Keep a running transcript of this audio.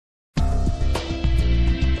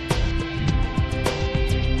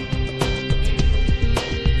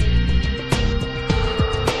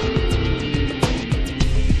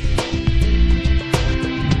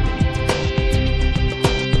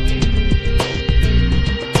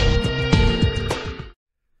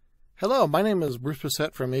Hello, my name is Bruce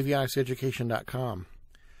Bissett from AvionicSeducation.com.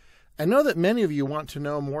 I know that many of you want to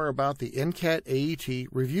know more about the NCATT AET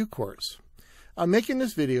review course. I'm making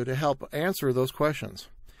this video to help answer those questions.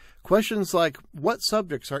 Questions like, what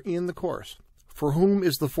subjects are in the course? For whom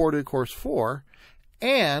is the 4-day course for?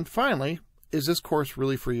 And finally, is this course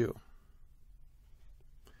really for you?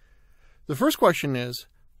 The first question is,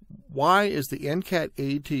 why is the NCATT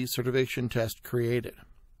AET certification test created?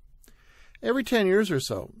 Every 10 years or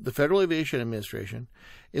so, the Federal Aviation Administration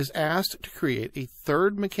is asked to create a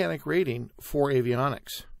third mechanic rating for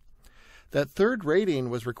avionics. That third rating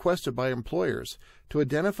was requested by employers to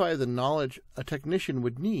identify the knowledge a technician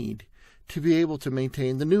would need to be able to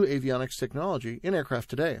maintain the new avionics technology in aircraft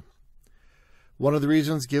today. One of the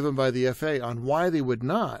reasons given by the FAA on why they would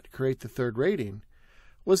not create the third rating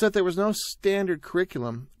was that there was no standard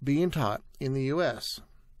curriculum being taught in the U.S.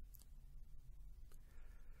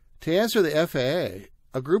 To answer the FAA,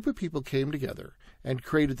 a group of people came together and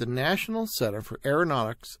created the National Center for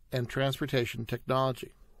Aeronautics and Transportation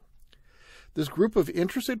Technology. This group of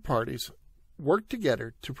interested parties worked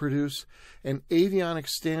together to produce an avionics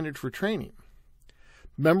standard for training.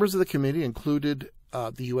 Members of the committee included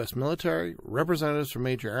the U.S. military, representatives from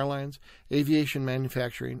major airlines, aviation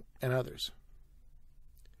manufacturing, and others.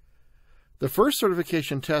 The first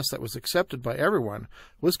certification test that was accepted by everyone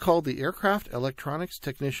was called the Aircraft Electronics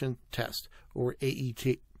Technician Test, or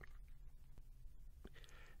AET.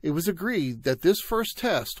 It was agreed that this first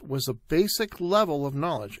test was a basic level of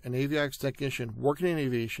knowledge an avionics technician working in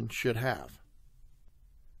aviation should have.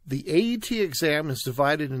 The AET exam is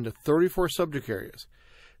divided into 34 subject areas.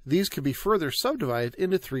 These can be further subdivided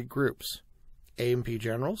into 3 groups: A&P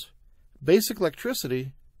Generals, Basic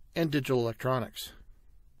Electricity, and Digital Electronics.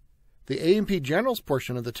 The A&P Generals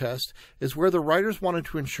portion of the test is where the writers wanted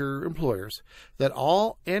to ensure employers that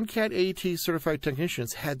all NCATT AET certified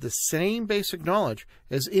technicians had the same basic knowledge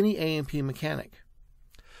as any A&P mechanic.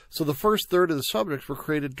 So the first third of the subjects were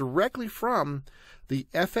created directly from the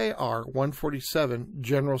FAR 147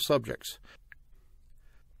 general subjects.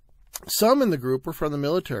 Some in the group were from the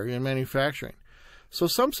military and manufacturing, so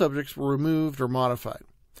some subjects were removed or modified.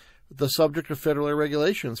 The subject of federal air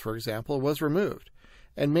regulations, for example, was removed,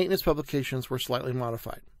 and maintenance publications were slightly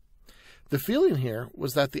modified. The feeling here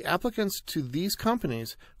was that the applicants to these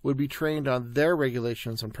companies would be trained on their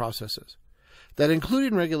regulations and processes, that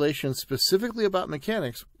including regulations specifically about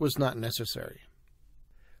mechanics was not necessary.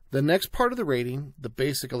 The next part of the rating, the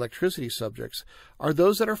basic electricity subjects, are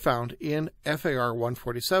those that are found in FAR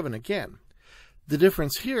 147 again. The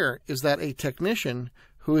difference here is that a technician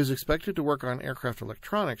who is expected to work on aircraft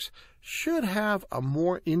electronics should have a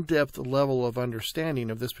more in-depth level of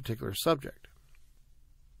understanding of this particular subject.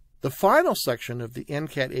 The final section of the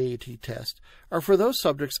NCATT AET test are for those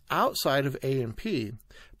subjects outside of A&P,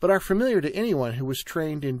 but are familiar to anyone who was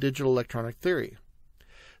trained in digital electronic theory.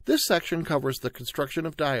 This section covers the construction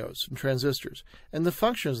of diodes and transistors and the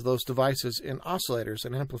functions of those devices in oscillators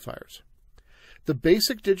and amplifiers. The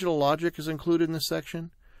basic digital logic is included in this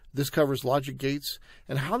section. This covers logic gates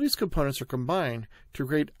and how these components are combined to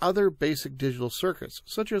create other basic digital circuits,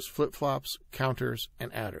 such as flip-flops, counters,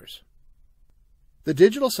 and adders. The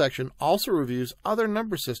digital section also reviews other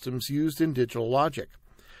number systems used in digital logic.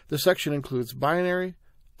 The section includes binary,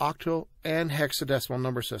 octal, and hexadecimal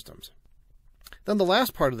number systems. Then the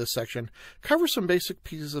last part of this section covers some basic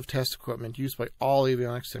pieces of test equipment used by all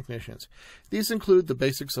avionics technicians. These include the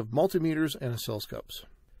basics of multimeters and oscilloscopes.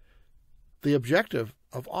 The objective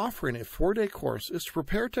of offering a 4-day course is to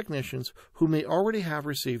prepare technicians who may already have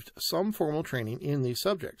received some formal training in these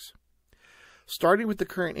subjects. Starting with the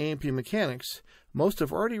current A&P mechanics, most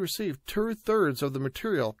have already received 2/3 of the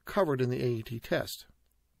material covered in the AET test.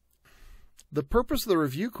 The purpose of the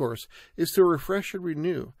review course is to refresh and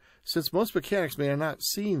renew, since most mechanics may have not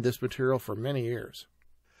seen this material for many years.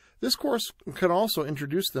 This course can also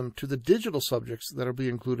introduce them to the digital subjects that will be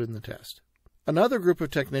included in the test. Another group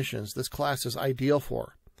of technicians this class is ideal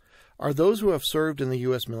for are those who have served in the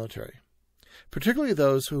U.S. military, particularly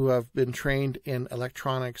those who have been trained in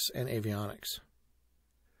electronics and avionics.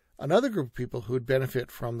 Another group of people who would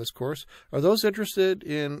benefit from this course are those interested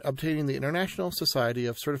in obtaining the International Society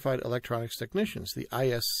of Certified Electronics Technicians, the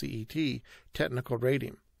ISCET, technical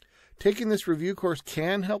rating. Taking this review course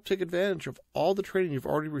can help take advantage of all the training you've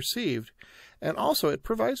already received, and also it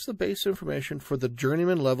provides the base information for the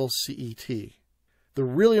journeyman level CET. The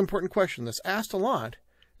really important question that's asked a lot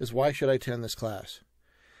is, why should I attend this class?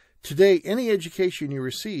 Today, any education you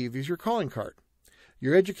receive is your calling card.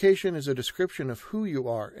 Your education is a description of who you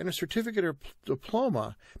are, and a certificate or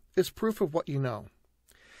diploma is proof of what you know.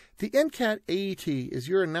 The NCATT AET is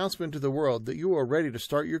your announcement to the world that you are ready to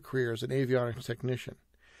start your career as an avionics technician.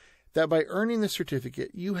 That by earning the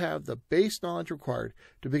certificate, you have the base knowledge required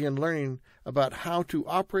to begin learning about how to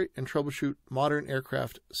operate and troubleshoot modern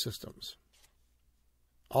aircraft systems.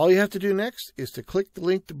 All you have to do next is to click the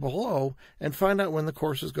link below and find out when the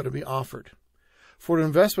course is going to be offered. For an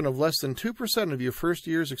investment of less than 2% of your first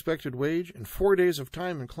year's expected wage and 4 days of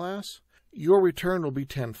time in class, your return will be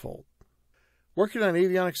tenfold. Working on an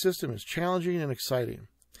avionics system is challenging and exciting.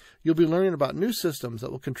 You'll be learning about new systems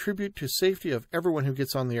that will contribute to safety of everyone who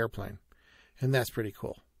gets on the airplane, and that's pretty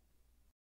cool.